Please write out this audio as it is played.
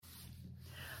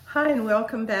Hi, and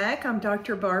welcome back. I'm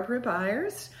Dr. Barbara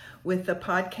Byers with the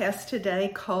podcast today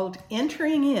called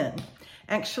Entering In.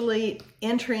 Actually,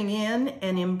 entering in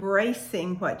and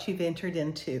embracing what you've entered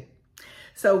into.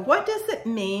 So what does it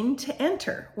mean to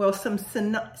enter? Well, some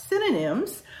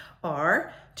synonyms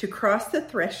are to cross the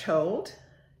threshold,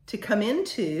 to come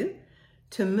into,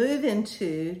 to move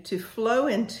into, to flow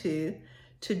into,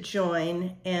 to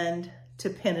join, and to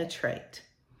penetrate.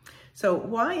 So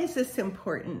why is this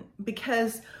important?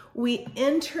 Because we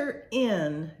enter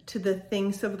in to the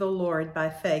things of the Lord by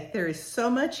faith. There is so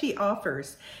much He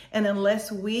offers, and unless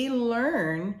we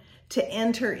learn to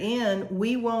enter in,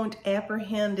 we won't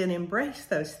apprehend and embrace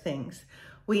those things.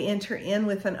 We enter in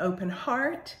with an open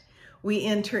heart. We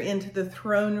enter into the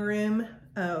throne room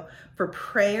for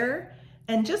prayer.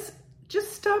 And just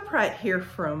stop right here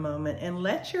for a moment and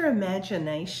let your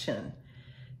imagination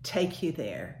take you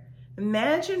there.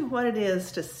 Imagine what it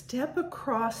is to step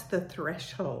across the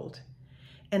threshold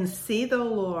and see the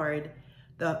Lord,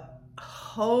 the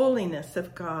holiness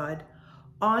of God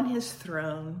on His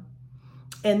throne,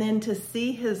 and then to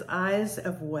see His eyes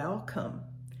of welcome,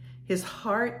 His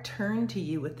heart turned to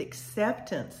you with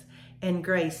acceptance and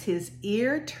grace, His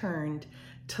ear turned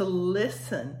to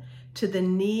listen to the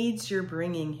needs you're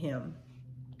bringing Him,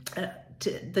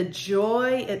 to the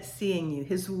joy at seeing you,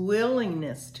 His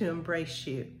willingness to embrace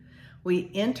you.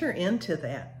 We enter into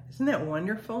that. Isn't that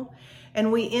wonderful?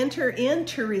 And we enter in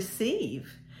to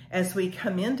receive as we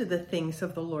come into the things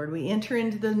of the Lord. We enter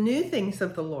into the new things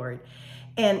of the Lord.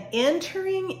 And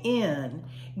entering in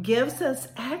gives us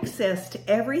access to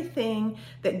everything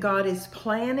that God is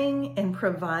planning and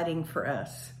providing for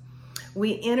us.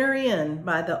 We enter in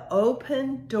by the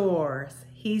open doors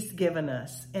He's given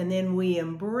us. And then we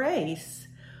embrace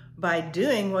by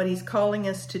doing what He's calling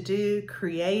us to do,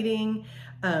 creating,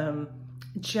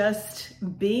 just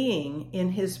being in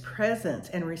His presence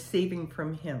and receiving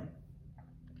from Him.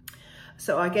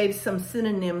 So I gave some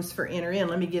synonyms for enter in.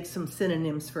 Let me give some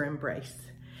synonyms for embrace.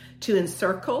 To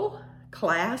encircle,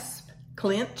 clasp,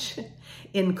 clinch,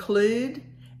 include,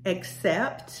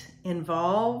 accept,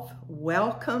 involve,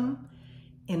 welcome,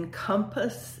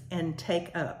 encompass, and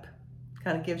take up.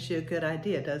 Kind of gives you a good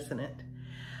idea, doesn't it?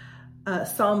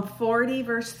 Psalm 40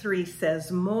 verse 3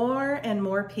 says, more and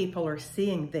more people are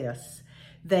seeing this.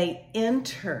 They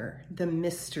enter the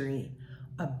mystery,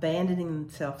 abandoning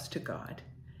themselves to God,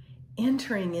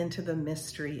 entering into the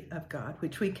mystery of God,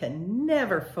 which we can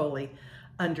never fully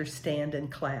understand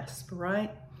and clasp,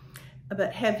 right?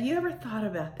 But have you ever thought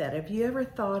about that? Have you ever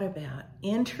thought about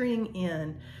entering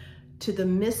in to the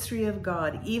mystery of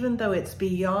God, even though it's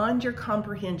beyond your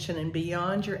comprehension and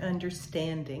beyond your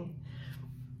understanding?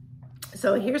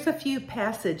 So here's a few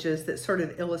passages that sort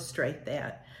of illustrate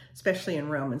that, especially in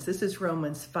Romans. This is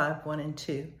Romans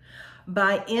 5:1-2.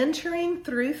 By entering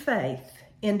through faith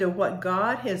into what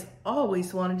God has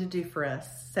always wanted to do for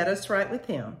us, set us right with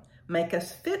Him, make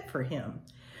us fit for Him,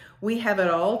 we have it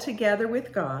all together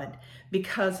with God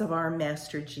because of our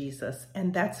Master Jesus.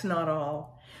 And that's not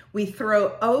all. We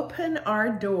throw open our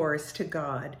doors to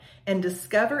God and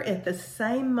discover at the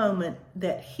same moment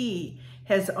that He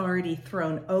has already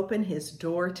thrown open His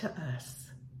door to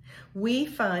us. We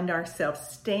find ourselves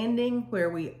standing where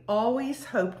we always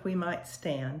hoped we might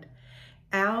stand,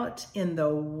 out in the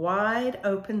wide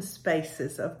open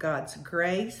spaces of God's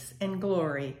grace and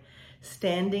glory,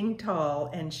 standing tall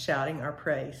and shouting our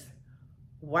praise.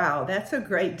 Wow, that's a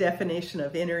great definition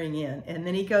of entering in. And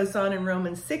then he goes on in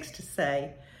Romans 6 to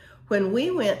say, when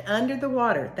we went under the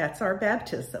water, that's our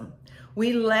baptism,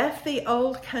 we left the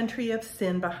old country of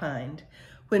sin behind.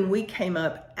 When we came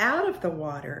up out of the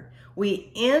water,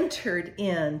 we entered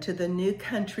into the new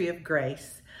country of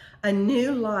grace, a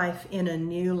new life in a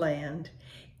new land.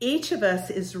 Each of us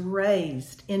is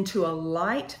raised into a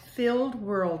light-filled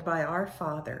world by our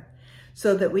Father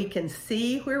so that we can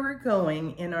see where we're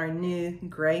going in our new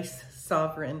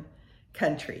grace-sovereign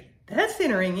country. That's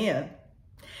entering in.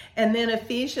 And then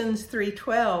Ephesians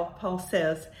 3:12, Paul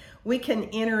says, we can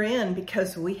enter in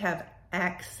because we have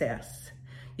access.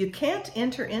 You can't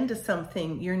enter into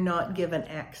something you're not given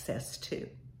access to.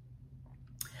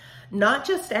 Not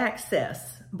just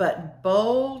access, but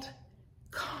bold,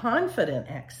 confident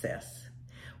access.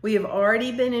 We have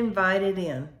already been invited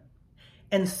in.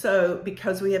 And so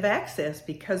because we have access,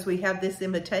 because we have this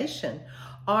invitation,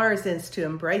 ours is to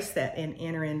embrace that and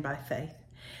enter in by faith.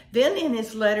 Then in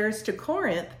his letters to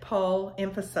Corinth, Paul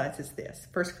emphasizes this,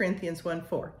 1 Corinthians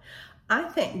 1:4. I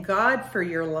thank God for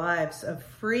your lives of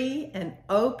free and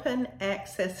open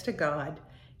access to God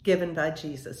given by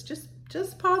Jesus.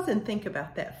 Just pause and think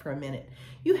about that for a minute.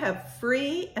 You have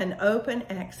free and open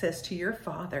access to your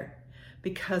Father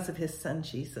because of his son,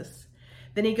 Jesus.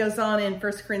 Then he goes on in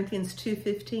 1 Corinthians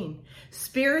 2:15.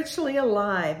 Spiritually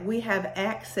alive, we have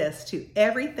access to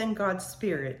everything God's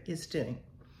Spirit is doing.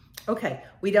 Okay,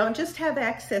 we don't just have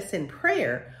access in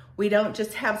prayer. We don't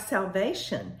just have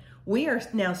salvation. We are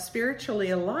now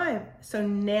spiritually alive. So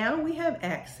now we have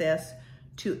access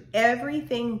to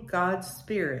everything God's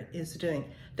Spirit is doing.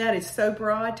 That is so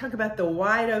broad. Talk about the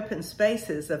wide open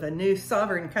spaces of a new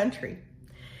sovereign country.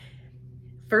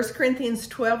 1 Corinthians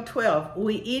 12:12,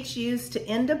 we each used to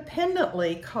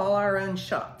independently call our own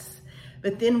shots,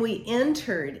 but then we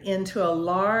entered into a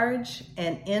large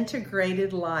and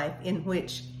integrated life in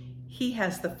which he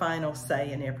has the final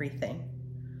say in everything.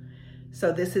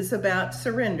 So this is about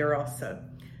surrender also.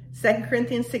 2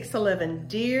 Corinthians 6:11,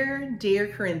 dear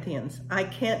Corinthians, I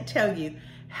can't tell you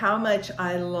how much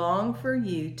I long for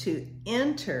you to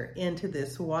enter into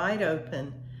this wide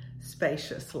open,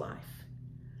 spacious life.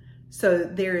 So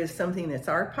there is something that's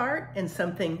our part and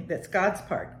something that's God's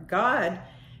part. God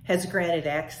has granted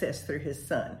access through his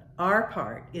son. Our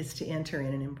part is to enter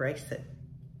in and embrace it.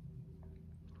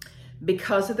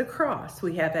 Because of the cross,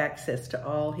 we have access to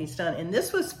all he's done. And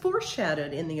this was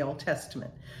foreshadowed in the Old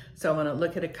Testament. So I want to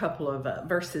look at a couple of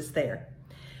verses there.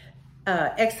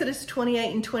 Exodus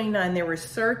 28 and 29, there were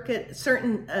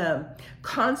certain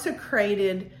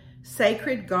consecrated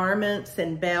sacred garments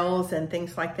and bells and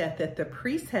things like that that the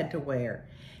priests had to wear.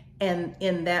 And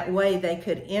in that way, they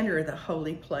could enter the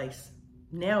holy place.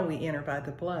 Now we enter by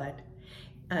the blood.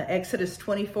 Exodus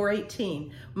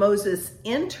 24:18, Moses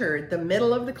entered the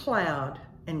middle of the cloud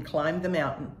and climbed the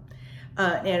mountain.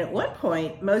 And at one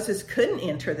point, Moses couldn't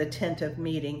enter the tent of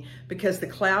meeting because the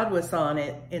cloud was on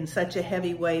it in such a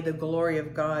heavy way the glory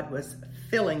of God was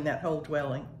filling that whole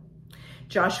dwelling.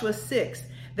 Joshua 6,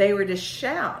 they were to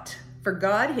shout, for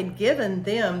God had given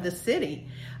them the city.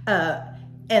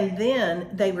 And then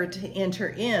they were to enter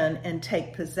in and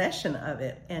take possession of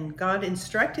it. And God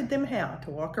instructed them how to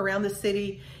walk around the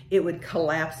city. It would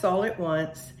collapse all at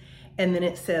once. And then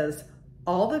it says,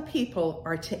 all the people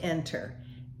are to enter,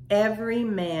 every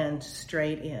man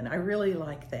straight in. I really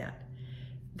like that.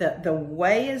 The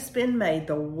way has been made.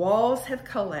 The walls have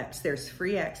collapsed. There's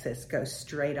free access. Go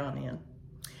straight on in.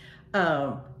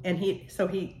 And he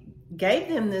gave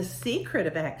them this secret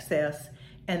of access,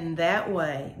 and that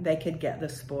way they could get the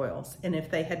spoils. And if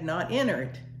they had not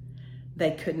entered,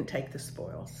 they couldn't take the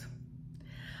spoils.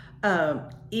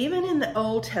 Even in the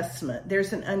Old Testament,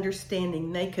 there's an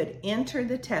understanding they could enter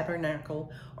the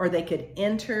tabernacle or they could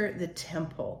enter the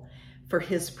temple for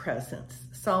his presence.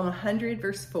 Psalm 100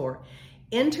 verse 4,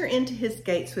 enter into his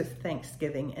gates with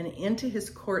thanksgiving and into his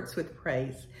courts with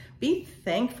praise. Be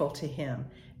thankful to him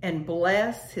and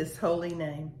bless his holy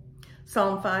name.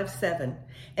 Psalm 5:7,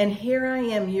 and here I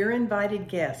am, your invited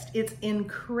guest. It's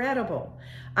incredible.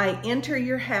 I enter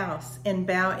your house and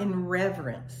bow in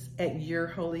reverence at your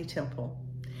holy temple.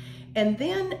 And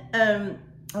then, I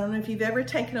don't know if you've ever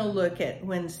taken a look at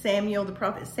when the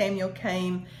prophet Samuel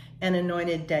came and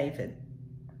anointed David.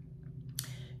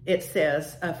 It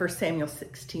says, 1 Samuel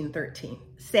 16:13,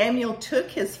 Samuel took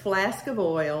his flask of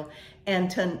oil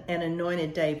and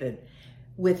anointed David,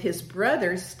 with his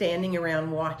brothers standing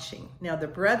around watching. Now the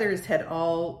brothers had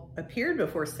all appeared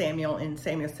before Samuel, and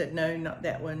Samuel said, no, not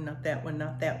that one, not that one,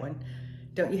 not that one.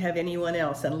 Don't you have anyone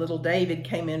else? And little David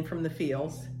came in from the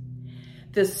fields.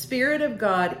 The Spirit of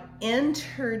God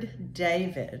entered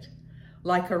David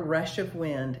like a rush of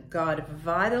wind, God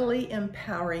vitally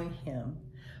empowering him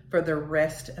for the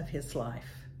rest of his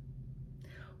life.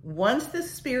 Once the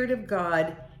Spirit of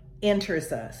God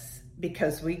enters us,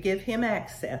 because we give him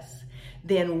access,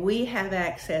 then we have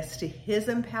access to his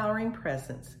empowering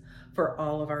presence for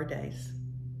all of our days.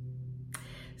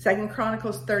 2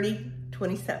 Chronicles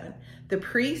 30:27. The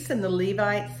priests and the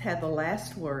Levites had the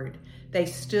last word. They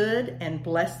stood and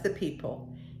blessed the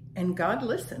people, and God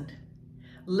listened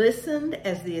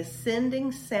as the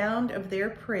ascending sound of their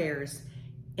prayers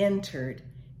entered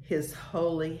his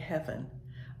holy heaven.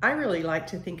 I really like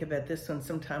to think about this one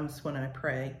sometimes when I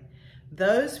pray.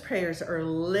 Those prayers are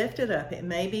lifted up. It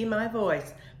may be my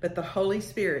voice, but the Holy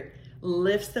Spirit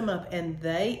lifts them up and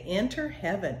they enter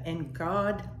heaven and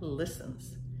God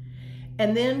listens.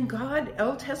 And then God,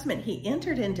 Old Testament, he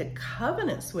entered into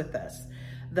covenants with us.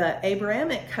 The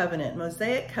Abrahamic covenant,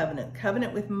 Mosaic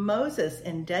covenant with Moses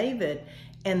and David.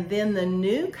 And then the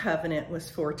new covenant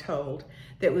was foretold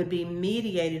that would be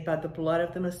mediated by the blood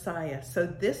of the Messiah. So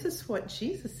this is what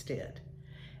Jesus did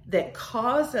that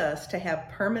caused us to have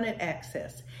permanent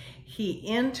access. He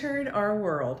entered our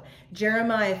world.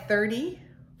 Jeremiah 30,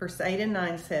 verse 8 and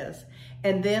 9 says,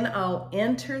 and then I'll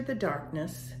enter the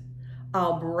darkness.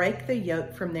 I'll break the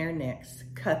yoke from their necks,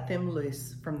 cut them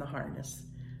loose from the harness.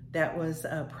 That was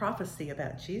a prophecy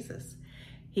about Jesus.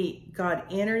 God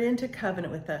entered into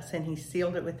covenant with us, and he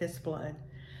sealed it with his blood.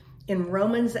 In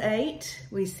Romans 8,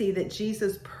 we see that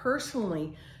Jesus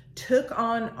personally took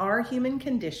on our human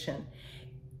condition,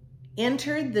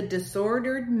 entered the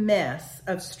disordered mess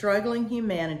of struggling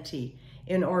humanity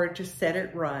in order to set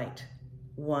it right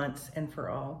once and for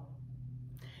all.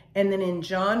 And then in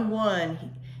John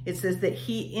 1, it says that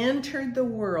he entered the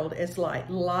world as light.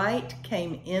 Light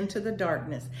came into the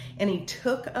darkness, and he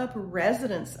took up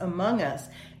residence among us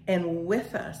and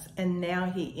with us. And now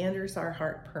he enters our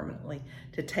heart permanently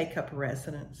to take up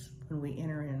residence when we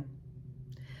enter in.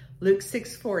 Luke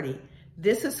 6:40,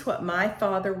 this is what my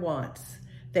Father wants,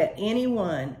 that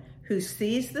anyone who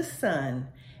sees the Son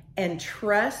and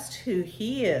trusts who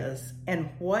he is and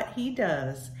what he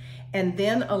does, and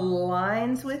then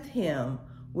aligns with him,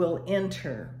 will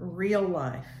enter real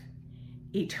life,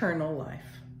 eternal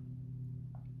life.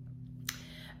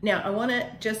 Now, I want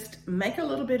to just make a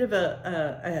little bit of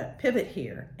a pivot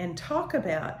here and talk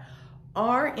about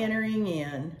our entering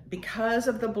in. Because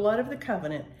of the blood of the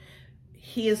covenant,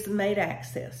 he has made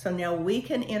access. So now we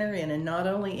can enter in, and not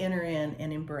only enter in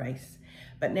and embrace,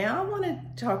 but now I want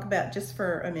to talk about, just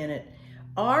for a minute,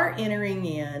 our entering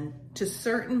in to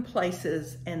certain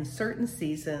places and certain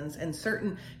seasons and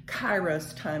certain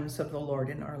kairos times of the Lord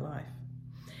in our life.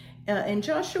 In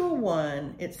Joshua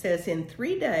 1, it says, in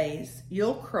 3 days,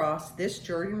 you'll cross this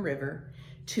Jordan River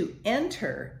to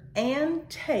enter and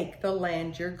take the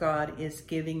land your God is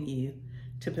giving you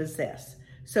to possess.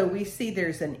 So we see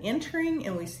there's an entering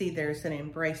and we see there's an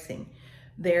embracing.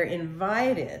 They're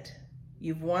invited.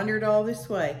 You've wandered all this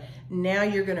way. Now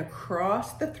you're going to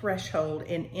cross the threshold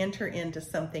and enter into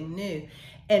something new.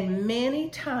 And many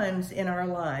times in our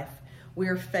life,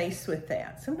 we're faced with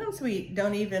that. Sometimes we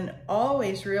don't even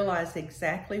always realize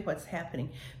exactly what's happening.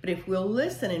 But if we'll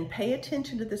listen and pay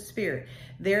attention to the Spirit,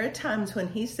 there are times when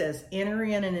he says, enter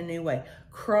in a new way.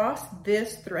 Cross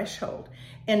this threshold.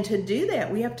 And to do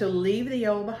that, we have to leave the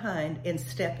old behind and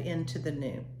step into the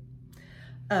new.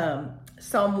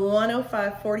 Psalm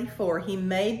 105:44, he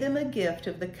made them a gift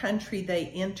of the country they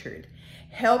entered,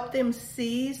 helped them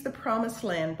seize the promised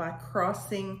land by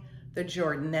crossing the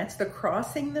Jordan. That's the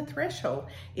crossing the threshold.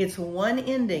 It's one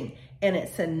ending and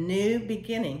it's a new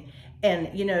beginning. And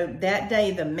you know, that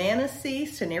day the manna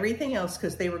ceased and everything else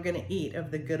because they were going to eat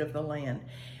of the good of the land.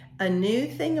 A new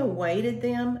thing awaited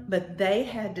them, but they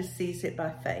had to seize it by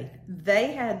faith.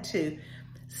 They had to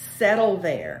settle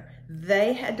there.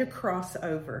 They had to cross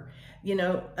over. You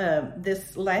know,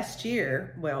 this last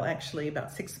year, well, actually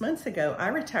about 6 months ago, I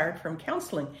retired from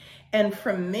counseling. And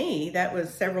from me, that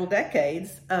was several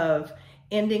decades of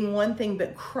ending one thing,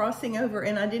 but crossing over.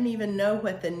 And I didn't even know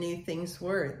what the new things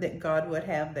were that God would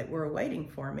have that were waiting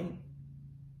for me.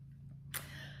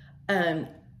 In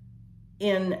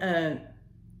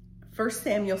 1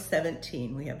 Samuel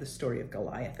 17, we have the story of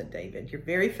Goliath and David. You're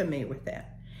very familiar with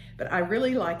that. But I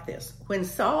really like this. When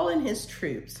Saul and his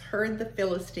troops heard the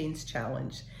Philistines'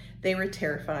 challenge, they were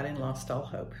terrified and lost all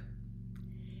hope.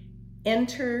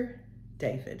 Enter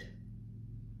David,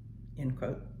 end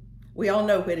quote. We all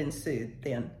know what ensued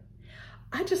then.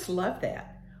 I just love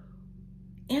that.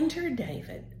 Enter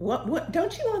David. What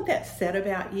don't you want that said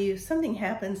about you? Something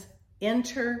happens.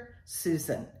 Enter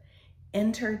Susan.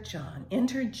 Enter John.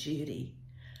 Enter Judy.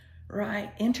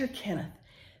 Right? Enter Kenneth.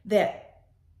 That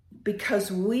because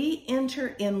we enter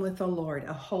in with the Lord,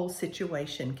 a whole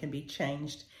situation can be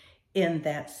changed in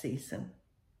that season.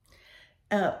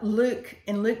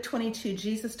 In Luke 22,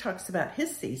 Jesus talks about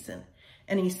his season.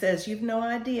 And he says, you've no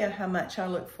idea how much I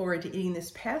look forward to eating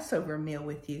this Passover meal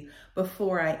with you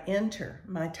before I enter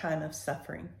my time of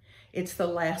suffering. It's the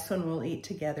last one we'll eat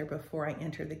together before I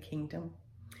enter the kingdom.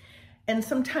 And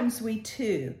sometimes we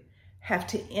too have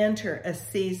to enter a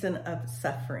season of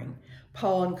suffering.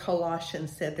 Paul in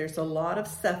Colossians said there's a lot of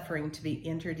suffering to be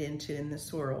entered into in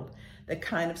this world, the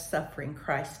kind of suffering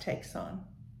Christ takes on.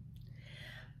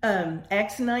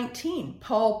 Acts 19,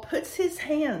 Paul puts his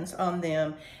hands on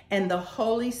them and the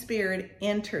Holy Spirit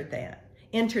entered them.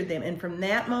 And from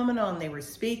that moment on, they were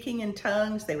speaking in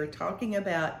tongues. They were talking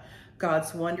about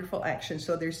God's wonderful action.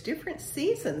 So there's different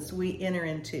seasons we enter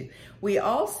into. We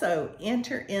also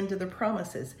enter into the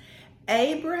promises.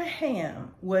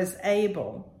 Abraham was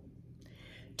able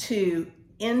to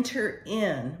enter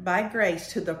in by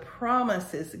grace to the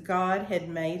promises God had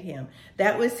made him.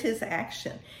 That was his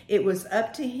action. It was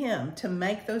up to him to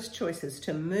make those choices,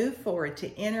 to move forward,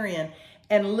 to enter in,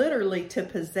 and literally to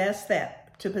possess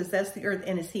the earth.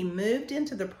 And as he moved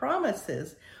into the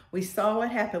promises, we saw what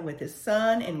happened with his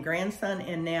son and grandson,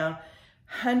 and now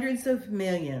hundreds of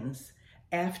millions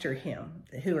after him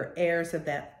who are heirs of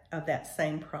that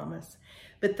same promise.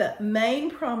 But the main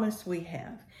promise we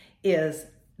have is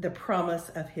the promise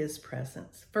of his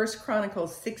presence. 1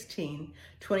 Chronicles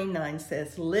 16:29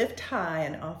 says, lift high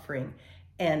an offering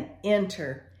and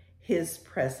enter his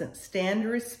presence. Stand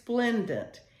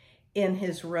resplendent in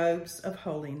his robes of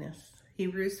holiness.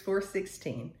 Hebrews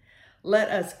 4:16. Let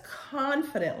us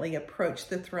confidently approach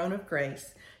the throne of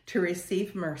grace to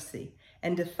receive mercy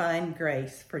and to find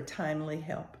grace for timely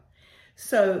help.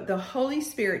 So the Holy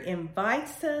Spirit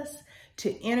invites us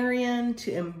to enter in,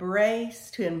 to embrace,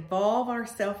 to involve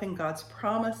ourselves in God's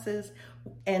promises,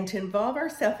 and to involve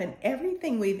ourselves in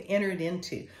everything we've entered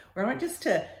into. We're not just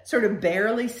to sort of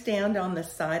barely stand on the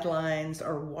sidelines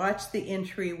or watch the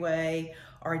entryway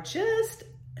or just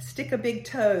stick a big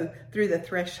toe through the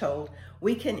threshold.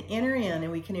 We can enter in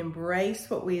and we can embrace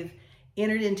what we've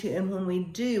entered into. And when we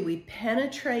do, we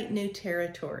penetrate new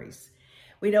territories.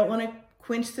 We don't want to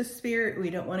quench the Spirit.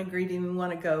 We don't want to grieve him. We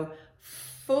want to go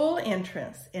full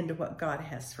entrance into what God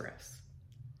has for us.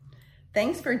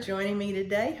 Thanks for joining me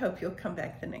today. Hope you'll come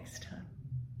back the next time.